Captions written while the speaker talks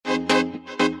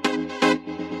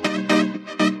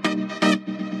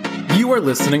You are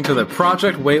listening to the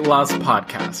Project Weight Loss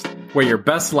Podcast, where your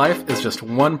best life is just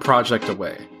one project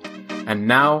away. And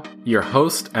now, your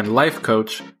host and life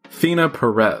coach, Fina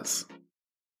Perez.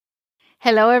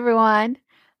 Hello, everyone.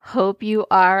 Hope you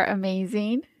are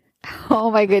amazing.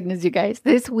 Oh my goodness, you guys.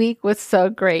 This week was so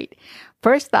great.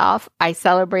 First off, I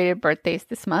celebrated birthdays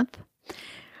this month.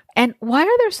 And why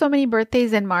are there so many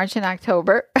birthdays in March and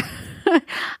October?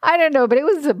 I don't know, but it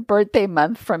was a birthday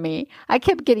month for me. I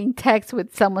kept getting texts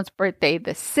with someone's birthday,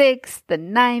 the 6th, the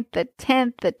 9th, the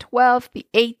 10th, the 12th, the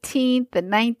 18th, the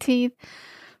 19th.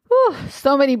 Whew,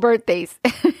 so many birthdays,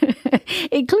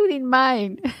 including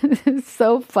mine.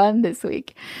 So fun this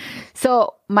week.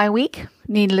 So my week,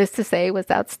 needless to say,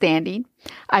 was outstanding.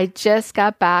 I just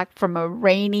got back from a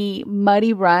rainy,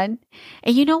 muddy run.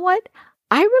 And you know what?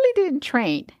 I really didn't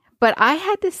train, but I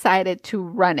had decided to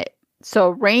run it.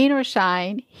 So rain or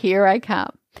shine, here I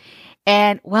come.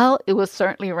 And well, it was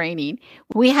certainly raining.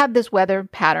 We have this weather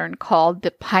pattern called the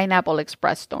Pineapple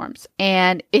Express storms,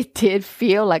 and it did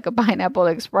feel like a Pineapple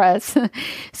Express.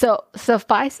 So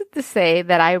suffice it to say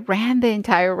that I ran the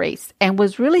entire race and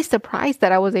was really surprised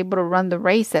that I was able to run the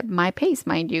race at my pace,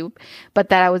 mind you, but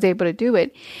that I was able to do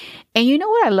it. And you know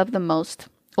what I love the most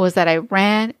was that I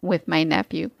ran with my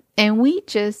nephew, and we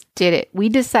just did it. We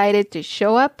decided to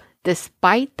show up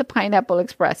despite the Pineapple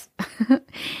Express.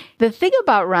 The thing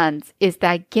about runs is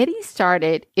that getting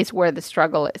started is where the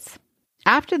struggle is.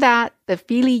 After that, the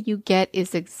feeling you get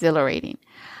is exhilarating.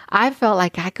 I felt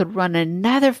like I could run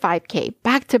another 5K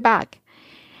back to back.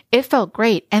 It felt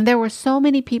great, and there were so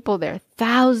many people there,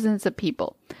 thousands of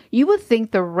people. You would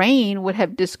think the rain would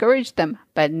have discouraged them,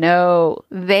 but no,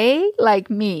 they,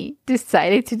 like me,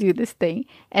 decided to do this thing,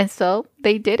 and so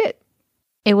they did it.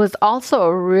 It was also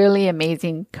a really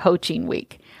amazing coaching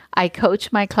week. I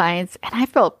coached my clients and I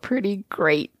felt pretty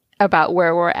great about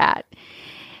where we're at.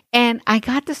 And I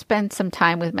got to spend some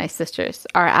time with my sisters.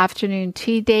 Our afternoon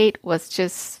tea date was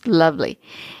just lovely.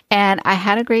 And I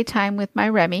had a great time with my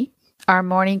Remy. Our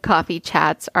morning coffee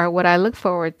chats are what I look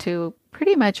forward to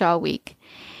pretty much all week.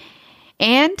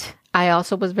 And I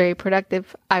also was very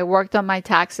productive. I worked on my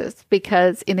taxes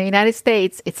because in the United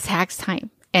States, it's tax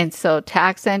time. And so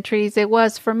tax entries it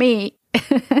was for me.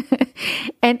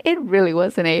 And it really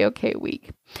was an A-OK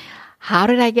week. How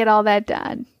did I get all that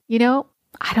done? You know,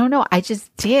 I don't know. I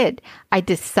just did. I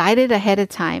decided ahead of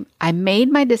time. I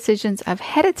made my decisions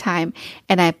ahead of time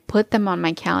and I put them on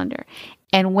my calendar.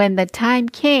 And when the time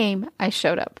came, I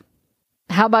showed up.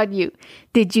 How about you?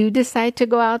 Did you decide to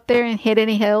go out there and hit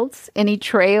any hills, any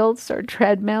trails or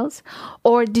treadmills?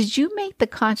 Or did you make the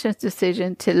conscious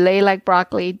decision to lay like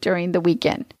broccoli during the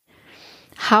weekend?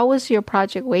 How was your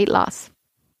project weight loss?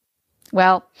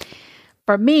 Well,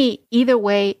 for me, either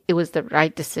way, it was the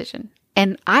right decision.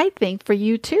 And I think for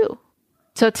you too.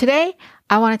 So today,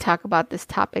 I want to talk about this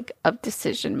topic of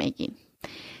decision making.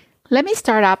 Let me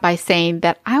start out by saying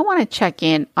that I want to check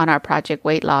in on our project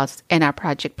weight loss and our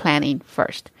project planning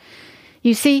first.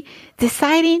 You see,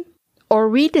 deciding or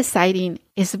redeciding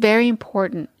is very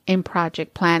important in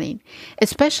project planning,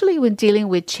 especially when dealing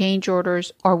with change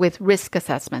orders or with risk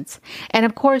assessments. And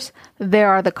of course, there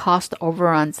are the cost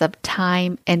overruns of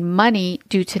time and money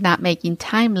due to not making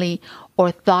timely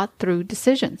or thought through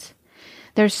decisions.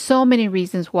 There's so many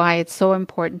reasons why it's so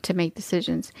important to make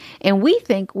decisions. And we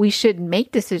think we should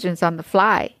make decisions on the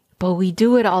fly, but we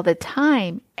do it all the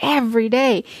time, every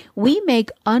day. We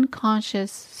make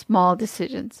unconscious small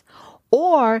decisions,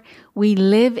 or we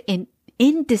live in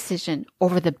indecision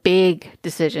over the big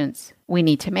decisions we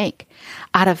need to make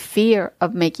out of fear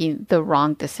of making the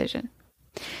wrong decision.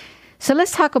 So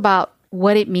let's talk about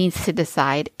what it means to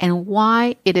decide and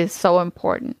why it is so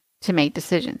important to make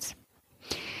decisions.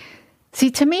 See,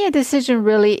 to me, a decision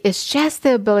really is just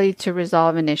the ability to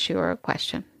resolve an issue or a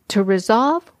question, to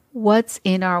resolve what's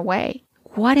in our way,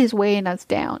 what is weighing us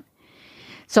down.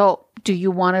 So, do you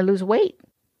want to lose weight?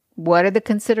 What are the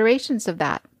considerations of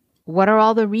that? What are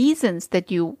all the reasons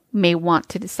that you may want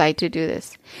to decide to do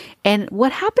this? And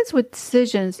what happens with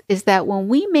decisions is that when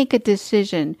we make a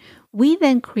decision, we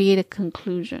then create a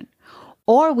conclusion,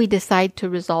 or we decide to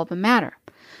resolve a matter.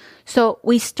 So,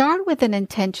 we start with an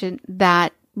intention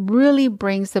that really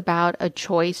brings about a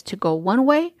choice to go one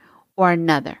way or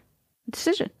another.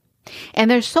 Decision. And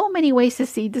there's so many ways to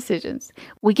see decisions.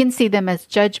 We can see them as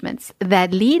judgments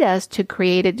that lead us to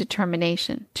create a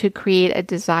determination, to create a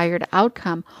desired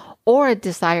outcome or a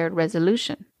desired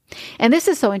resolution. And this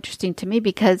is so interesting to me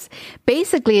because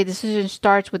basically a decision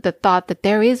starts with the thought that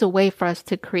there is a way for us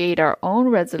to create our own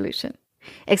resolution.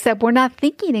 Except we're not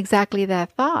thinking exactly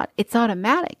that thought. It's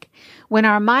automatic. When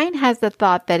our mind has the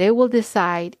thought that it will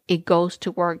decide, it goes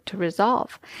to work to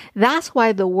resolve. That's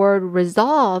why the word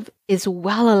resolve is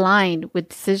well aligned with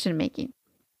decision making.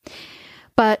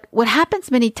 But what happens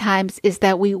many times is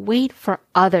that we wait for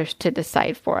others to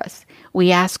decide for us.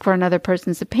 We ask for another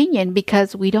person's opinion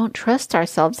because we don't trust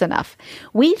ourselves enough.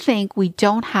 We think we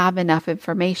don't have enough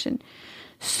information,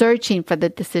 searching for the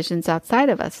decisions outside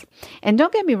of us. And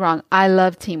don't get me wrong, I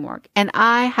love teamwork and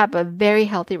I have a very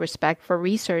healthy respect for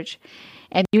research.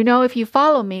 And you know if you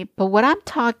follow me, but what I'm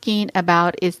talking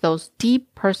about is those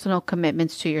deep personal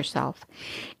commitments to yourself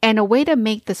and a way to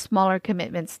make the smaller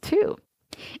commitments too.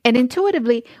 And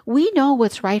intuitively, we know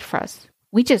what's right for us.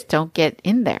 We just don't get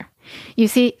in there. You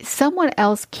see, someone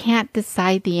else can't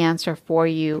decide the answer for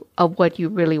you of what you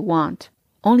really want.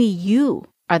 Only you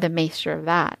are the master of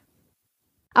that.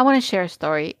 I want to share a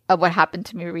story of what happened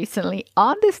to me recently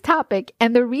on this topic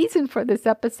and the reason for this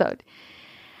episode.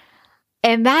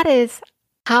 And that is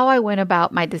how I went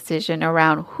about my decision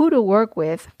around who to work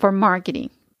with for marketing.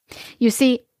 You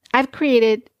see, I've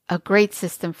created a great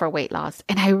system for weight loss,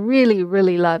 and I really,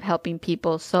 really love helping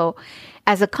people. So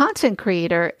as a content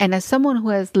creator and as someone who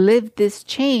has lived this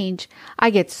change,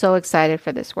 I get so excited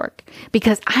for this work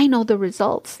because I know the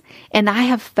results and I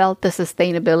have felt the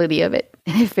sustainability of it.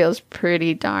 And it feels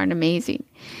pretty darn amazing.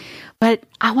 But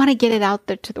I want to get it out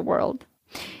there to the world.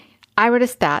 I read a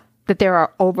stat that there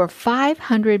are over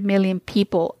 500 million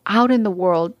people out in the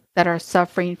world that are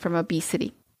suffering from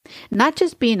obesity. Not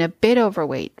just being a bit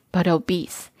overweight, but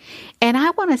obese. And I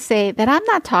want to say that I'm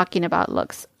not talking about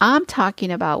looks. I'm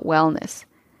talking about wellness.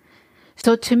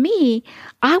 So to me,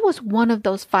 I was one of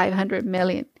those 500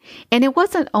 million. And it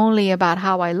wasn't only about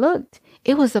how I looked.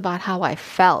 It was about how I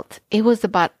felt. It was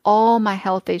about all my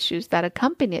health issues that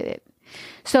accompanied it.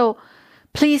 So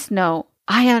please know,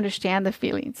 I understand the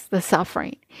feelings, the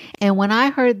suffering. And when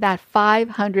I heard that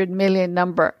 500 million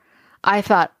number, I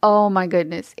thought, oh my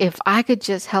goodness, if I could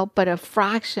just help but a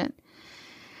fraction.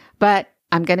 But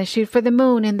I'm going to shoot for the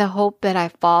moon in the hope that I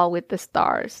fall with the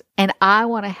stars. And I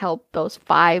want to help those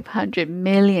 500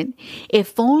 million,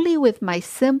 if only with my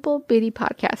simple bitty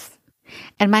podcast.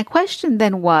 And my question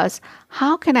then was,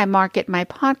 how can I market my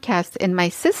podcast in my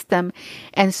system?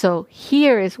 And so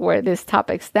here is where this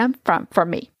topic stemmed from for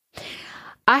me.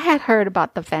 I had heard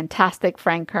about the fantastic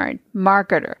Frank Kern,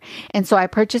 marketer, and so I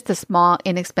purchased a small,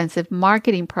 inexpensive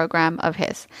marketing program of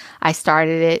his. I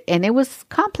started it, and it was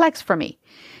complex for me.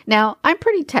 Now, I'm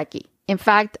pretty techie. In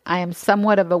fact, I am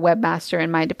somewhat of a webmaster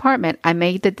in my department. I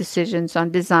make the decisions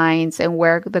on designs and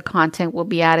where the content will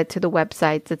be added to the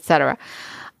websites, etc.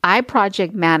 I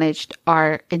project managed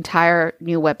our entire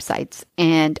new websites,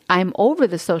 and I'm over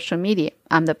the social media.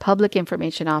 I'm the public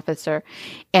information officer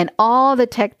and all the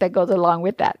tech that goes along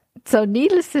with that. So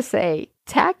needless to say,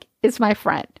 tech is my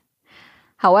friend.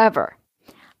 However,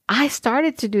 I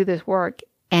started to do this work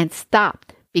and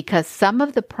stopped because some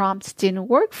of the prompts didn't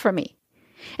work for me.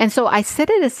 And so I set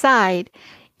it aside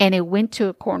and it went to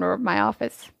a corner of my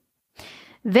office.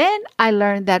 Then I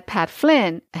learned that Pat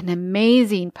Flynn, an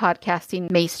amazing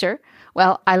podcasting maester,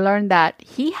 well, I learned that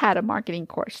he had a marketing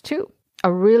course too,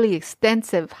 a really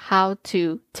extensive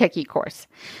how-to techie course.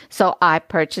 So I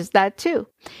purchased that too.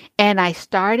 And I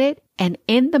started, and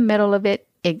in the middle of it,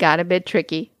 it got a bit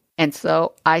tricky. And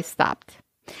so I stopped.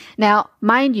 Now,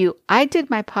 mind you, I did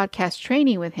my podcast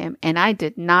training with him, and I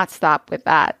did not stop with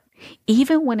that.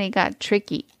 Even when it got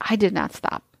tricky, I did not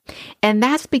stop. And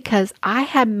that's because I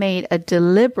had made a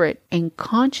deliberate and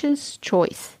conscious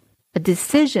choice, a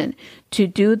decision to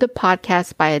do the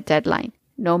podcast by a deadline,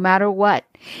 no matter what.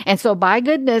 And so by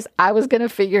goodness, I was going to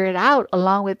figure it out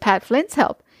along with Pat Flynn's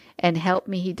help, and help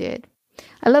me he did.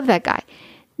 I love that guy.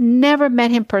 Never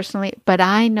met him personally, but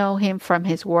I know him from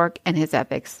his work and his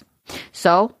ethics.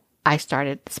 So I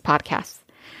started this podcast.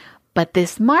 But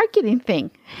this marketing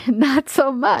thing, not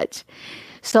so much.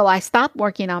 So I stopped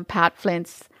working on Pat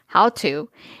Flynn's how-to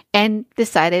and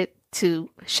decided to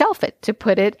shelf it, to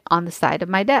put it on the side of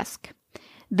my desk.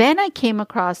 Then I came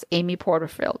across Amy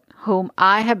Porterfield, whom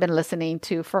I have been listening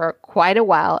to for quite a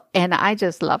while, and I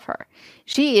just love her.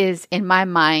 She is, in my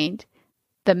mind,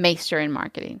 the maester in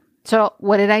marketing. So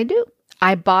what did I do?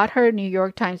 I bought her New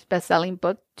York Times bestselling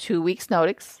book, 2 weeks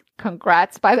notice.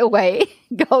 Congrats, by the way.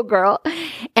 Go, girl.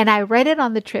 And I read it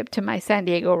on the trip to my San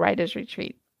Diego Writers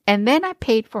Retreat. And then I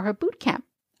paid for her boot camp.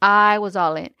 I was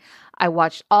all in. I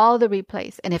watched all the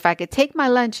replays. And if I could take my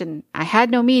lunch and I had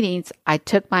no meetings, I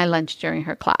took my lunch during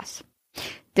her class.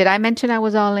 Did I mention I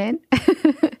was all in?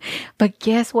 But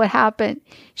guess what happened?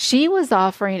 She was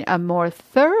offering a more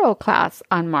thorough class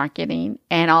on marketing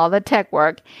and all the tech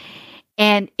work.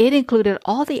 And it included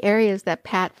all the areas that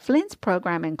Pat Flynn's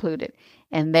program included.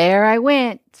 And there I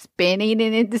went, spinning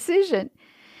in indecision.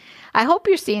 I hope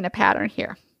you're seeing a pattern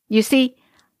here. You see,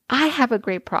 I have a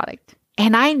great product.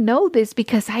 And I know this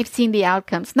because I've seen the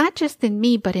outcomes, not just in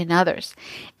me, but in others.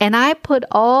 And I put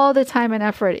all the time and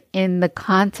effort in the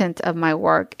content of my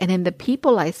work and in the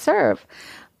people I serve,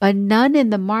 but none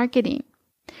in the marketing,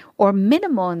 or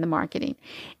minimal in the marketing.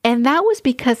 And that was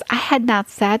because I had not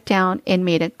sat down and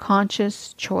made a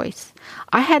conscious choice.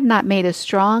 I had not made a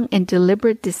strong and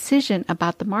deliberate decision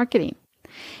about the marketing.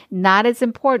 Not as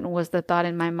important was the thought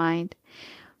in my mind,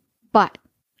 but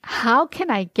how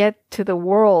can I get to the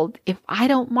world if I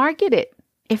don't market it?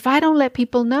 If I don't let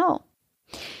people know?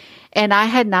 And I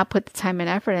had not put the time and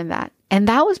effort in that. And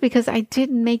that was because I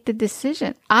didn't make the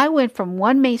decision. I went from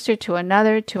one maester to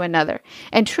another to another.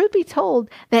 And truth be told,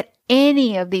 that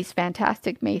any of these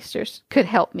fantastic maesters could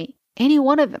help me. Any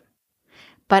one of them.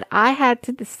 But I had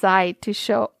to decide to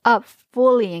show up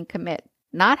fully and commit.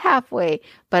 Not halfway,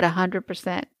 but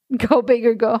 100%. Go big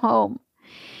or go home.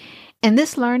 And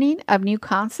this learning of new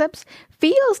concepts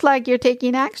feels like you're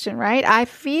taking action, right? I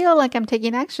feel like I'm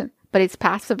taking action, but it's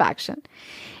passive action.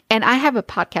 And I have a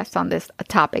podcast on this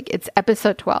topic. It's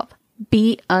episode 12,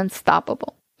 Be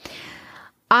Unstoppable.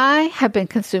 I have been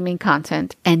consuming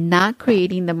content and not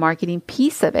creating the marketing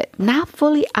piece of it, not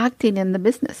fully acting in the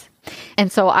business.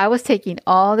 And so I was taking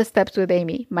all the steps with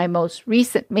Amy, my most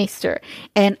recent maester,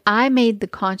 and I made the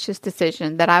conscious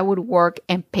decision that I would work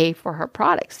and pay for her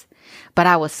products. But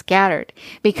I was scattered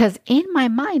because in my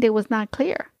mind, it was not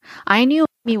clear. I knew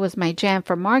Amy was my jam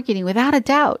for marketing without a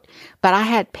doubt, but I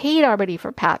had paid already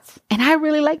for Pat's. And I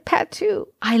really like Pat too.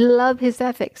 I love his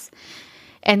ethics.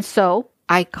 And so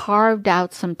I carved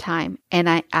out some time and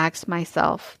I asked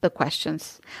myself the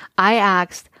questions. I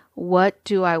asked, what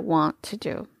do I want to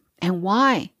do? And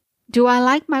why? Do I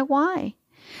like my why?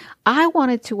 I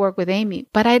wanted to work with Amy,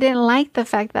 but I didn't like the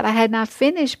fact that I had not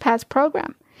finished Pat's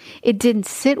program. It didn't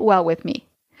sit well with me.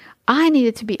 I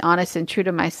needed to be honest and true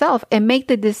to myself and make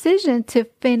the decision to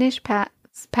finish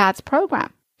Pat's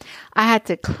program. I had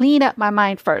to clean up my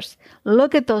mind first,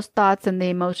 look at those thoughts and the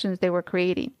emotions they were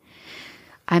creating.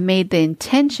 I made the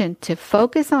intention to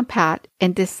focus on Pat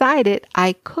and decided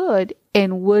I could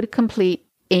and would complete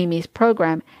Amy's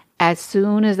program as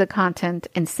soon as the content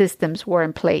and systems were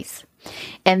in place.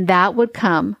 And that would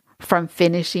come from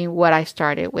finishing what I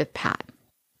started with Pat.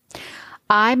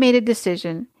 I made a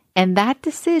decision, and that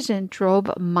decision drove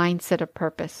a mindset of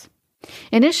purpose.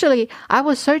 Initially, I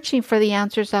was searching for the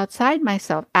answers outside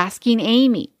myself, asking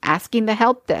Amy, asking the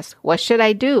help desk, what should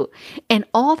I do? And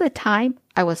all the time,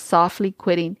 I was softly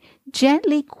quitting,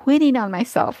 gently quitting on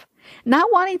myself, not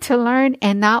wanting to learn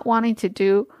and not wanting to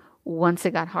do once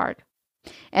it got hard.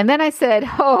 And then I said,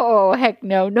 oh, heck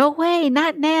no, no way,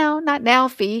 not now,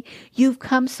 Fee. You've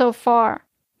come so far.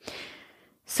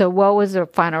 So what was the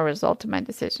final result of my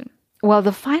decision? Well,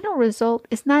 the final result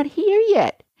is not here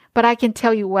yet, but I can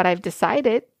tell you what I've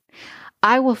decided.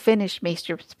 I will finish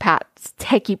Maester Pat's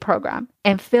Techie program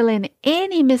and fill in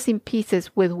any missing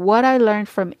pieces with what I learned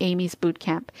from Amy's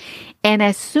bootcamp. And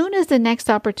as soon as the next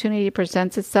opportunity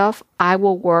presents itself, I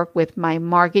will work with my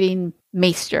marketing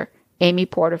maester, Amy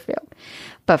Porterfield.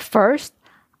 But first,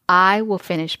 I will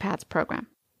finish Pat's program.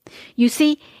 You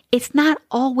see, it's not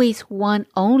always one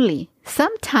only.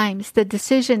 Sometimes the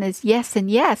decision is yes and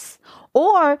yes,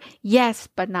 or yes,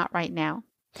 but not right now.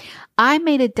 I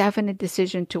made a definite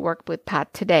decision to work with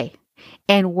Pat today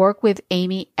and work with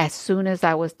Amy as soon as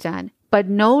I was done, but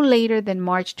no later than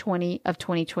March 20 of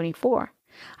 2024.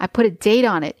 I put a date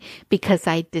on it because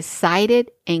I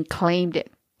decided and claimed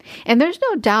it. And there's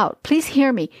no doubt, please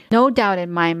hear me, no doubt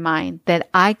in my mind that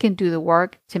I can do the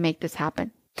work to make this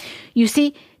happen. You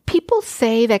see, people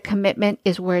say that commitment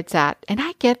is where it's at, and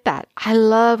I get that. I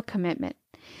love commitment,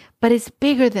 but it's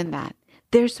bigger than that.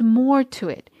 There's more to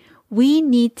it. We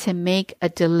need to make a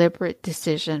deliberate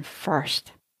decision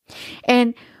first.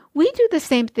 And we do the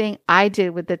same thing I did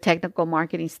with the technical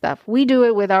marketing stuff. We do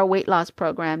it with our weight loss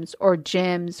programs or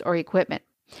gyms or equipment.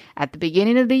 At the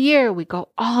beginning of the year, we go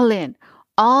all in,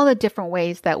 all the different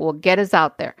ways that will get us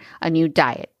out there. A new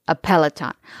diet, a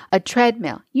Peloton, a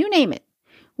treadmill, you name it.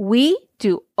 We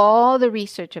do all the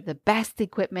research of the best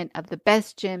equipment, of the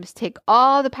best gyms, take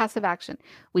all the passive action.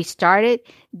 We start it,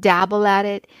 dabble at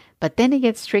it, but then it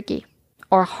gets tricky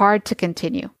or hard to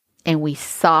continue, and we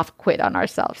soft quit on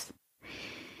ourselves.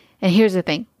 And here's the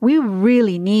thing. We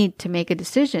really need to make a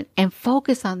decision and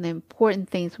focus on the important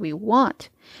things we want.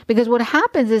 Because what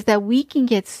happens is that we can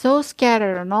get so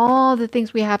scattered on all the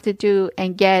things we have to do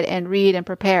and get and read and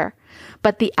prepare.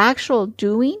 But the actual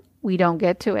doing, we don't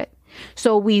get to it.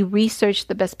 So we research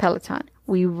the best Peloton.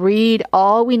 We read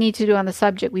all we need to do on the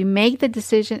subject. We make the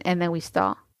decision and then we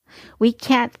stall. We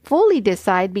can't fully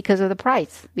decide because of the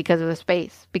price, because of the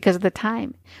space, because of the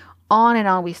time. On and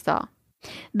on we stall.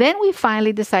 Then we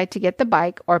finally decide to get the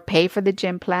bike or pay for the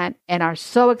gym plan and are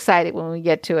so excited when we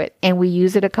get to it. And we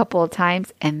use it a couple of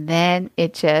times and then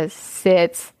it just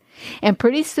sits. And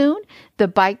pretty soon, the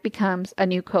bike becomes a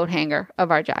new coat hanger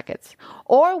of our jackets.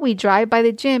 Or we drive by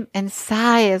the gym and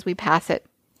sigh as we pass it.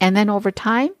 And then over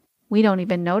time, we don't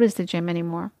even notice the gym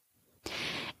anymore.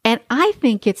 And I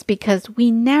think it's because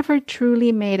we never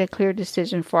truly made a clear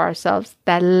decision for ourselves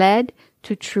that led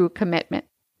to true commitment.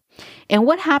 And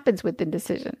what happens with the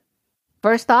decision?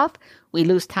 First off, we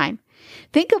lose time.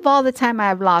 Think of all the time I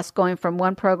have lost going from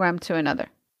one program to another.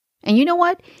 And you know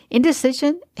what?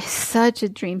 Indecision is such a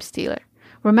dream stealer.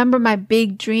 Remember my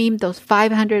big dream, those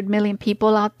 500 million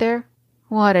people out there?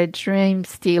 What a dream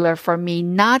stealer for me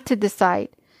not to decide.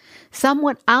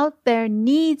 Someone out there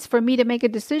needs for me to make a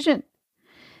decision.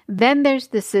 Then there's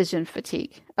decision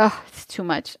fatigue. Oh, it's too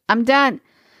much. I'm done.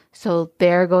 So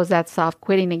there goes that soft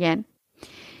quitting again.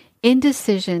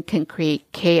 Indecision can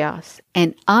create chaos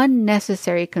and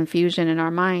unnecessary confusion in our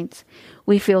minds.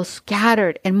 We feel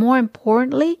scattered, and more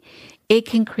importantly, it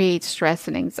can create stress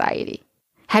and anxiety.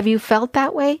 Have you felt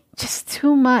that way? Just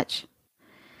too much.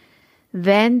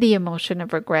 Then the emotion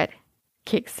of regret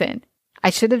kicks in.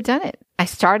 I should have done it.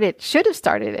 Should have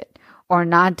started it, or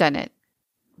not done it.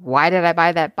 Why did I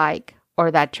buy that bike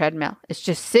or that treadmill? It's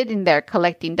just sitting there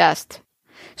collecting dust.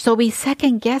 So we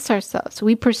second guess ourselves.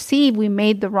 We perceive we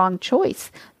made the wrong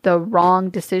choice, the wrong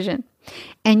decision.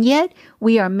 And yet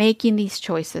we are making these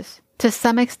choices. To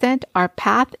some extent, our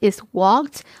path is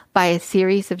walked by a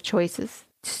series of choices,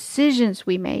 decisions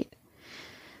we made.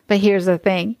 But here's the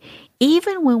thing.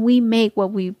 Even when we make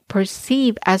what we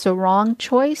perceive as a wrong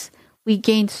choice, we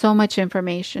gain so much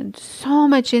information, so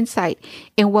much insight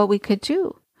in what we could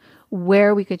do,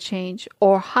 where we could change,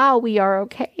 or how we are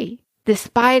okay,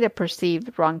 despite a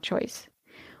perceived wrong choice.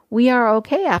 We are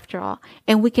okay after all,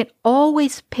 and we can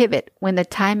always pivot when the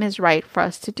time is right for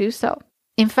us to do so.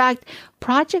 In fact,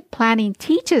 project planning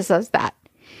teaches us that.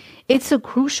 It's a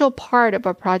crucial part of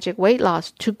a project weight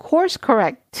loss to course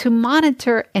correct, to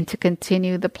monitor, and to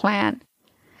continue the plan.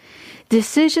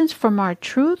 Decisions from our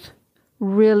truth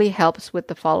really helps with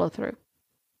the follow through.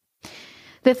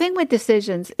 The thing with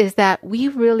decisions is that we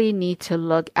really need to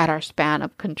look at our span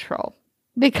of control.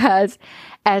 Because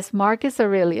as Marcus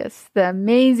Aurelius, the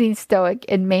amazing Stoic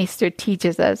and Maester,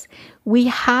 teaches us, we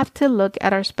have to look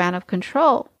at our span of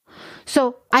control.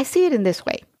 So I see it in this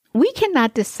way. We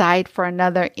cannot decide for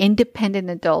another independent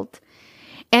adult.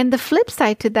 And the flip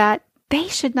side to that, they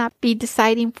should not be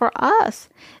deciding for us.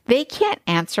 They can't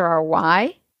answer our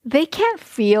why. They can't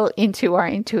feel into our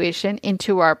intuition,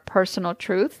 into our personal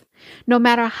truth. No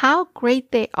matter how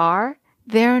great they are,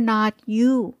 they're not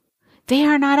you. They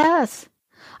are not us.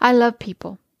 I love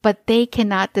people, but they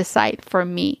cannot decide for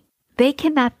me. They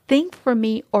cannot think for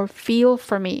me or feel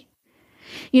for me.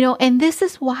 And this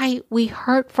is why we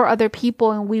hurt for other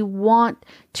people and we want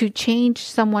to change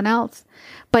someone else.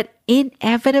 But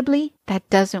inevitably, that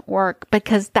doesn't work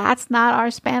because that's not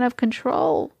our span of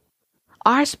control.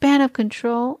 Our span of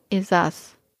control is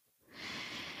us.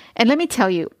 And let me tell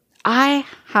you, I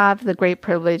have the great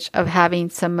privilege of having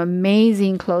some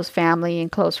amazing close family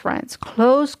and close friends,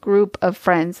 close group of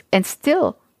friends, and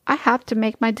still I have to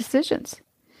make my decisions.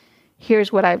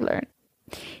 Here's what I've learned.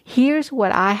 Here's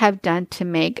what I have done to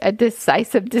make a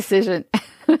decisive decision.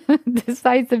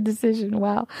 Decisive decision.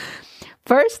 Wow.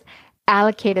 First,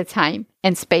 allocate a time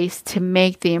and space to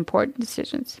make the important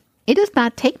decisions. It does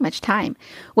not take much time.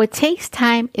 What takes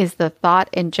time is the thought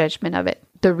and judgment of it,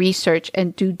 the research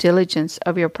and due diligence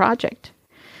of your project.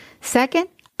 Second,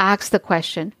 ask the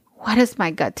question, what does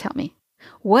my gut tell me?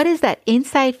 What is that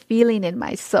inside feeling in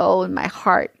my soul and my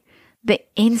heart? The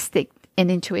instinct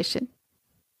and intuition.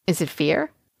 Is it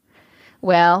fear?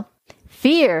 Well,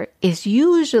 fear is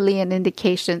usually an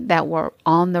indication that we're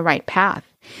on the right path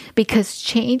because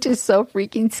change is so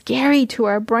freaking scary to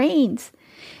our brains.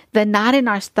 The knot in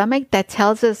our stomach that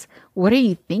tells us, what are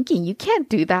you thinking? You can't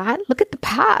do that. Look at the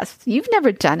past. You've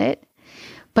never done it.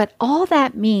 But all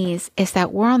that means is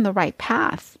that we're on the right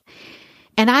path.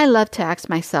 And I love to ask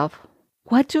myself,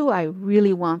 what do I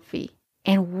really want, Fee?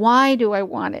 And why do I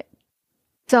want it?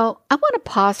 So I want to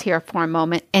pause here for a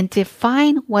moment and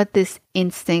define what this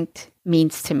instinct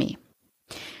means to me.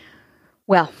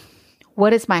 Well,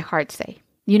 what does my heart say?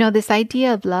 This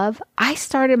idea of love, I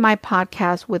started my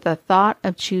podcast with a thought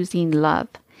of choosing love.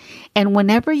 And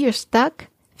whenever you're stuck,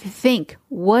 think,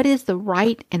 what is the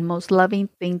right and most loving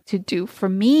thing to do for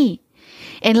me?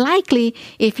 And likely,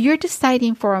 if you're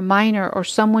deciding for a minor or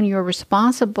someone you're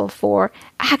responsible for,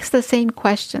 ask the same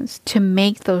questions to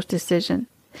make those decisions.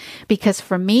 Because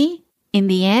for me, in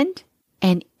the end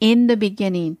and in the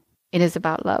beginning, it is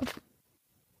about love.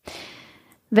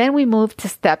 Then we move to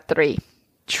step 3,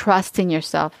 trust in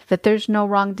yourself that there's no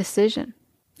wrong decision.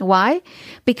 Why?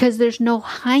 Because there's no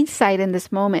hindsight in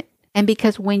this moment. And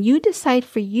because when you decide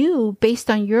for you based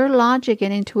on your logic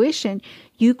and intuition,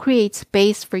 you create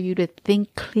space for you to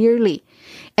think clearly.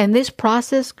 And this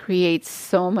process creates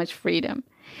so much freedom.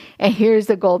 And here's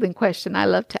the golden question I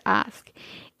love to ask.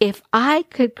 If I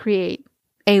could create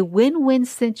a win-win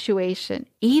situation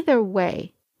either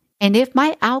way, and if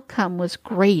my outcome was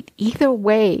great either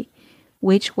way,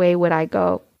 which way would I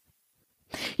go?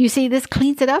 You see, this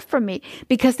cleans it up for me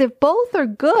because if both are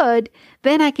good,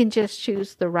 then I can just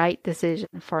choose the right decision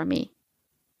for me.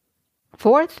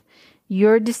 4th,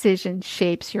 your decision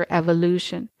shapes your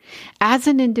evolution as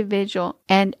an individual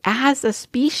and as a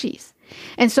species.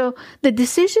 And so the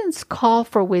decisions call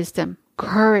for wisdom,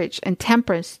 courage, and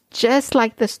temperance, just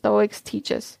like the Stoics teach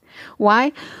us.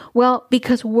 Why? Well,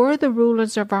 because we're the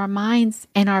rulers of our minds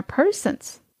and our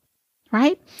persons,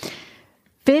 right?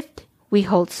 5th, we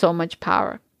hold so much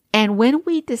power. And when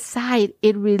we decide,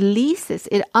 it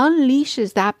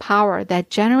unleashes that power that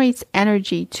generates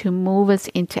energy to move us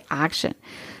into action,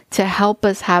 to help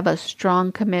us have a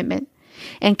strong commitment,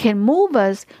 and can move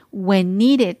us when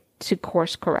needed to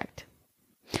course correct.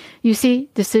 You see,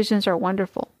 decisions are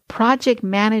wonderful. Project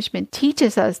management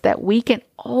teaches us that we can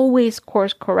always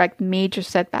course correct major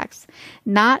setbacks,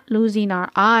 not losing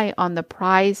our eye on the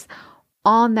prize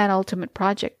on that ultimate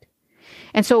project.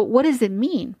 And so what does it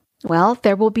mean? Well,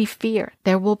 there will be fear,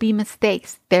 there will be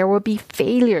mistakes, there will be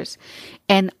failures,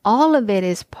 and all of it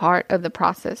is part of the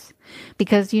process.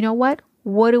 Because you know what?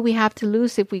 What do we have to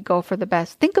lose if we go for the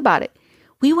best? Think about it.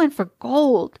 We went for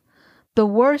gold. The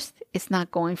worst is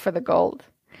not going for the gold.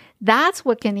 That's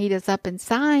what can eat us up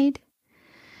inside.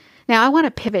 Now, I want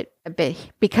to pivot a bit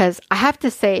because I have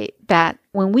to say that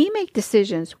when we make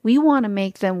decisions, we want to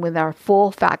make them with our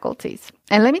full faculties.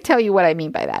 And let me tell you what I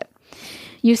mean by that.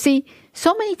 You see,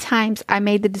 so many times I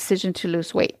made the decision to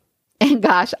lose weight. And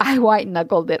gosh, I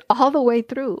white-knuckled it all the way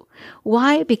through.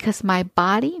 Why? Because my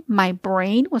body, my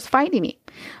brain was fighting me.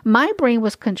 My brain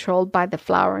was controlled by the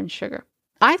flour and sugar.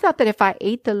 I thought that if I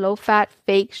ate the low-fat,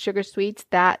 fake sugar sweets,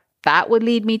 that would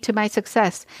lead me to my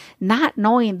success, not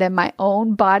knowing that my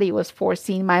own body was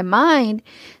forcing my mind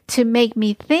to make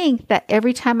me think that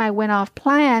every time I went off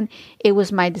plan, it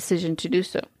was my decision to do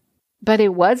so. But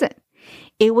it wasn't.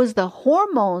 It was the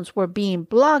hormones were being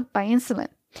blocked by insulin.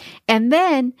 And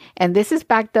then, and this is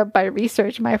backed up by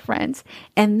research, my friends,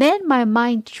 and then my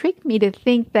mind tricked me to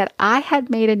think that I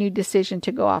had made a new decision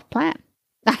to go off plan.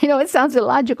 I know it sounds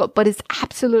illogical, but it's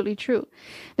absolutely true.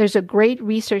 There's a great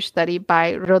research study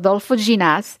by Rodolfo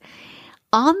Ginás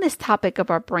on this topic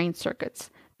of our brain circuits,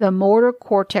 the motor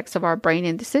cortex of our brain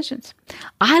and decisions.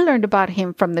 I learned about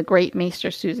him from the great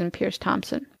maester Susan Peirce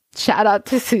Thompson. Shout out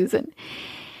to Susan.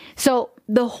 So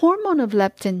the hormone of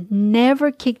leptin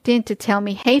never kicked in to tell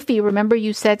me, hey, Fee, remember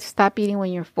you said stop eating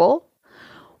when you're full?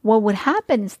 What would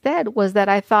happen instead was that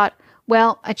I thought,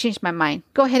 well, I changed my mind.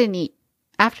 Go ahead and eat.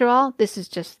 After all, this is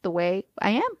just the way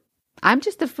I am. I'm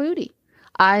just a foodie.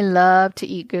 I love to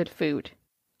eat good food.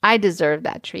 I deserve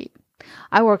that treat.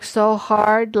 I work so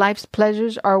hard. Life's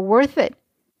pleasures are worth it.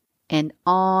 And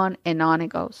on it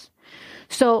goes.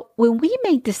 So when we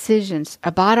make decisions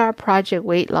about our project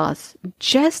weight loss,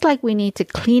 just like we need to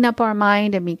clean up our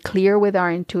mind and be clear with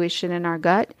our intuition and our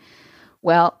gut,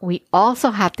 well, we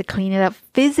also have to clean it up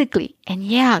physically. And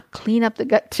yeah, clean up the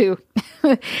gut too.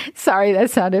 Sorry,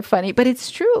 that sounded funny, but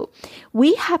it's true.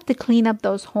 We have to clean up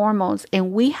those hormones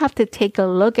and we have to take a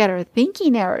look at our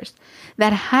thinking errors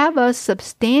that have us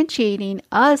substantiating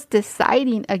us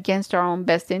deciding against our own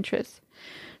best interests.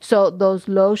 So those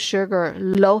low sugar,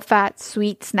 low fat,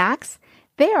 sweet snacks,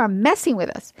 they are messing with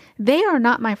us. They are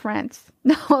not my friends.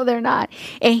 No, they're not.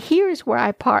 And here's where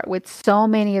I part with so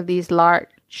many of these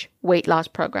large weight loss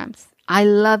programs. I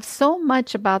love so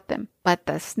much about them, but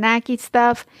the snacky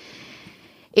stuff,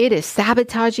 it is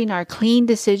sabotaging our clean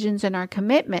decisions and our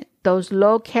commitment. Those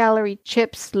low calorie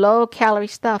chips, low calorie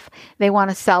stuff, they want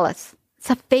to sell us.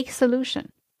 It's a fake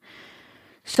solution.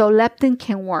 So leptin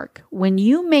can work when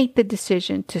you make the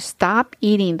decision to stop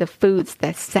eating the foods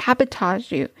that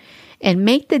sabotage you and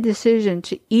make the decision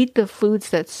to eat the foods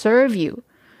that serve you.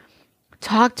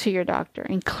 Talk to your doctor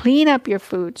and clean up your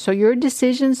food so your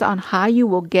decisions on how you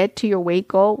will get to your weight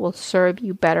goal will serve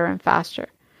you better and faster.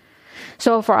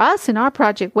 So for us in our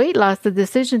project weight loss, the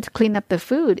decision to clean up the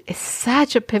food is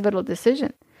such a pivotal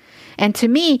decision And to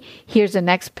me, here's the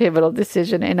next pivotal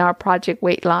decision in our project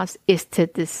weight loss is to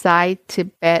decide to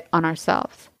bet on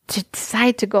ourselves, to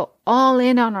decide to go all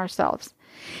in on ourselves.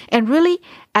 And really,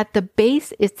 at the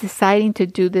base is deciding to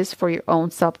do this for your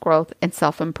own self-growth and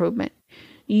self-improvement.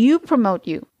 You promote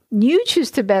you. You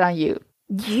choose to bet on you.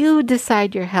 You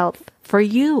decide your health for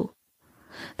you.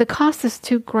 The cost is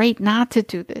too great not to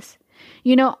do this.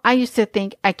 I used to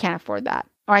think I can't afford that,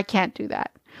 or I can't do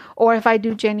that. Or if I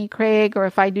do Jenny Craig, or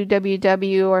if I do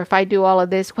WW, or if I do all of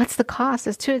this, what's the cost?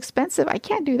 It's too expensive. I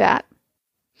can't do that.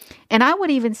 And I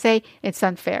would even say it's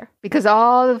unfair because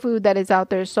all the food that is out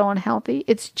there is so unhealthy.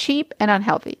 It's cheap and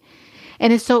unhealthy.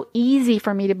 And it's so easy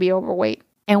for me to be overweight.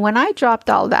 And when I dropped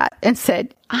all that and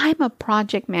said, I'm a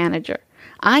project manager,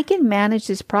 I can manage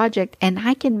this project and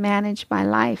I can manage my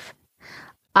life.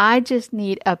 I just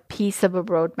need a piece of a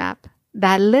roadmap,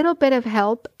 that little bit of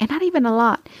help, and not even a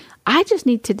lot. I just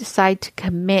need to decide to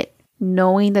commit,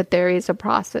 knowing that there is a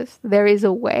process, there is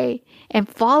a way, and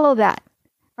follow that,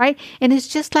 right? And it's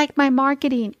just like my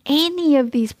marketing. Any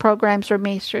of these programs or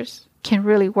masters can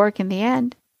really work in the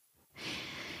end.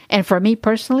 And for me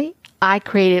personally, I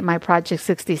created my Project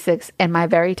 66 and my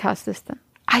Veritas system.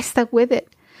 I stuck with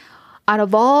it. Out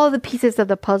of all the pieces of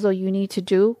the puzzle you need to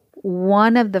do,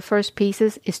 one of the first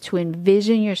pieces is to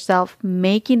envision yourself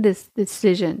making this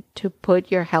decision to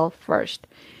put your health first.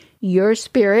 Your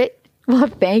spirit will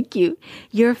thank you.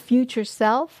 Your future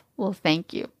self will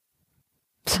thank you.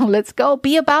 So let's go.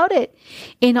 Be about it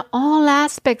in all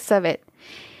aspects of it.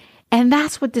 And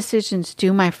that's what decisions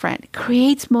do, my friend.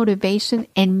 Creates motivation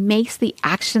and makes the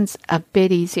actions a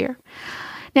bit easier.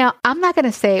 Now, I'm not going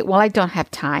to say, well, I don't have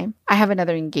time. I have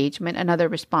another engagement, another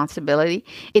responsibility.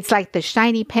 It's like the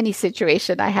shiny penny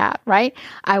situation I have, right?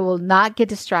 I will not get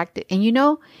distracted. And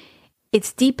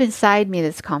it's deep inside me,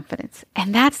 this confidence.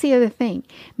 And that's the other thing.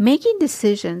 Making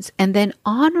decisions and then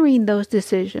honoring those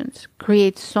decisions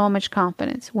creates so much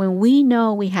confidence when we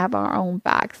know we have our own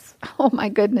backs. Oh my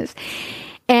goodness.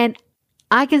 And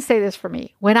I can say this for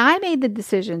me. When I made the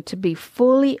decision to be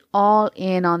fully all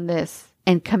in on this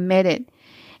and committed,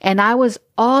 and I was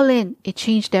all in, it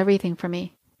changed everything for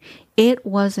me. It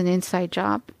was an inside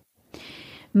job.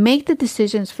 Make the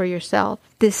decisions for yourself.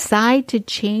 Decide to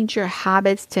change your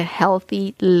habits to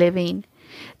healthy living.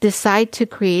 Decide to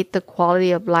create the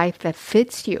quality of life that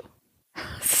fits you.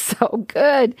 So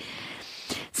good.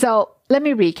 So let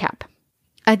me recap.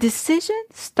 A decision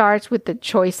starts with the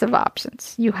choice of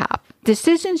options you have.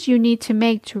 Decisions you need to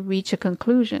make to reach a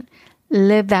conclusion.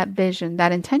 Live that vision,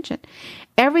 that intention.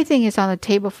 Everything is on the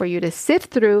table for you to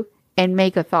sift through and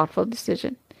make a thoughtful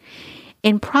decision.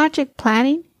 In project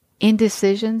planning,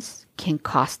 indecisions can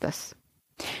cost us.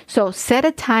 So set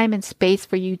a time and space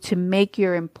for you to make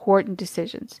your important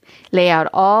decisions. Lay out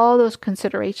all those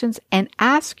considerations and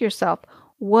ask yourself,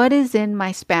 what is in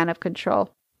my span of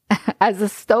control? As the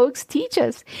Stoics teach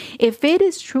us, if it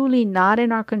is truly not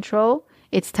in our control,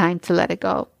 it's time to let it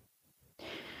go.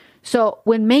 So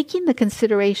when making the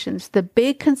considerations, the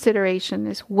big consideration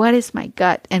is, what is my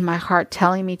gut and my heart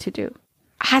telling me to do?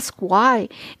 Ask why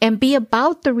and be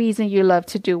about the reason you love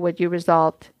to do what you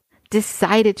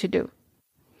decided to do.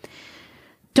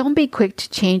 Don't be quick to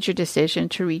change your decision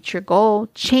to reach your goal.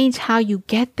 Change how you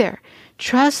get there.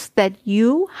 Trust that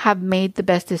you have made the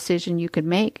best decision you could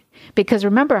make. Because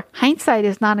remember, hindsight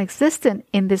is non-existent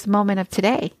in this moment of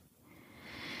today.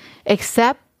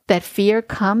 Accept that fear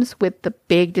comes with the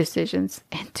big decisions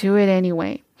and do it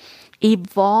anyway.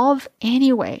 Evolve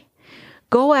anyway.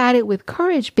 Go at it with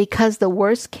courage because the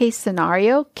worst case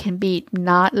scenario can be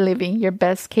not living your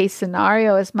best case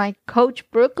scenario, as my coach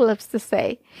Brooke loves to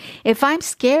say. If I'm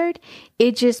scared,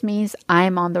 it just means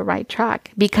I'm on the right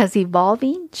track because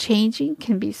evolving, changing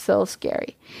can be so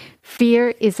scary. Fear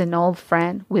is an old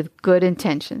friend with good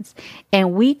intentions,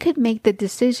 and we could make the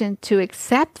decision to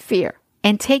accept fear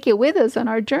and take it with us on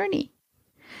our journey.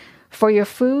 For your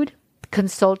food,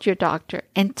 consult your doctor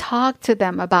and talk to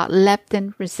them about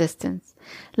leptin resistance.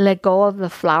 Let go of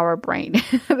the flour brain.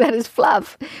 That is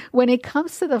fluff. When it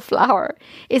comes to the flour,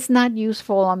 it's not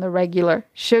useful on the regular.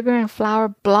 Sugar and flour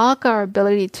block our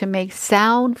ability to make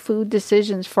sound food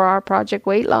decisions for our project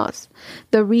weight loss.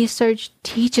 The research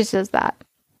teaches us that.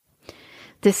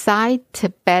 Decide to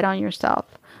bet on yourself.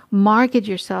 Market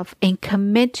yourself and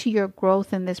commit to your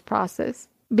growth in this process.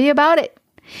 Be about it.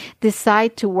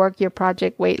 Decide to work your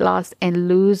project weight loss and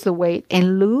lose the weight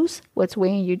and lose what's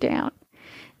weighing you down.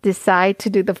 Decide to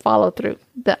do the follow through,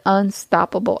 the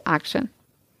unstoppable action.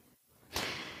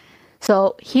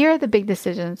 So here are the big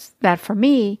decisions that for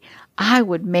me, I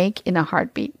would make in a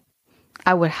heartbeat.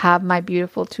 I would have my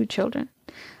beautiful 2 children.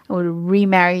 I would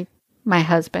remarry my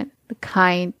husband, the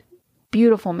kind,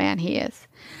 beautiful man he is.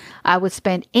 I would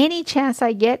spend any chance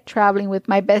I get traveling with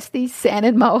my besties, San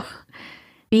and Mo.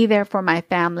 Be there for my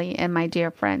family and my dear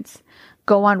friends.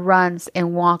 Go on runs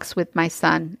and walks with my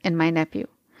son and my nephew.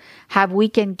 Have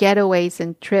weekend getaways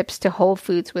and trips to Whole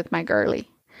Foods with my girlie.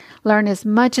 Learn as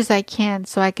much as I can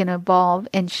so I can evolve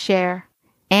and share.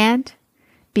 And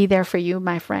be there for you,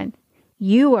 my friend.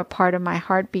 You are part of my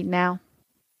heartbeat now.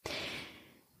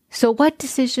 So what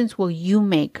decisions will you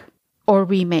make or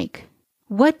remake?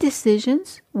 What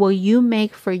decisions will you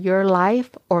make for your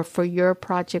life or for your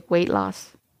project weight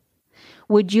loss?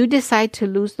 Would you decide to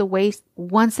lose the weight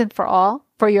once and for all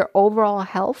for your overall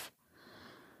health?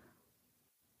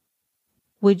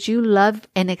 Would you love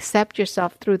and accept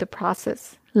yourself through the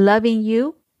process, loving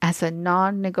you as a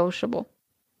non-negotiable?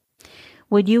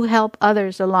 Would you help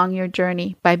others along your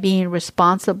journey by being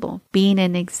responsible, being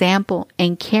an example,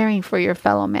 and caring for your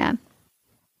fellow man?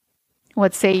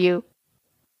 What say you?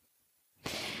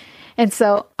 And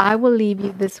so I will leave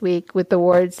you this week with the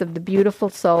words of the beautiful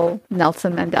soul,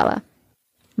 Nelson Mandela.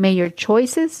 May your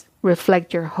choices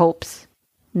reflect your hopes,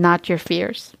 not your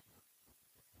fears.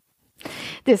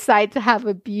 Decide to have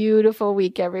a beautiful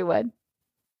week, everyone.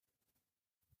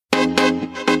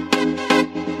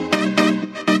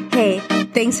 Hey,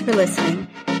 thanks for listening.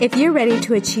 If you're ready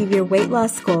to achieve your weight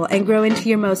loss goal and grow into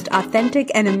your most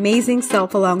authentic and amazing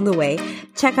self along the way,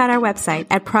 check out our website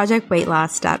at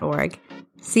projectweightloss.org.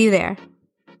 See you there.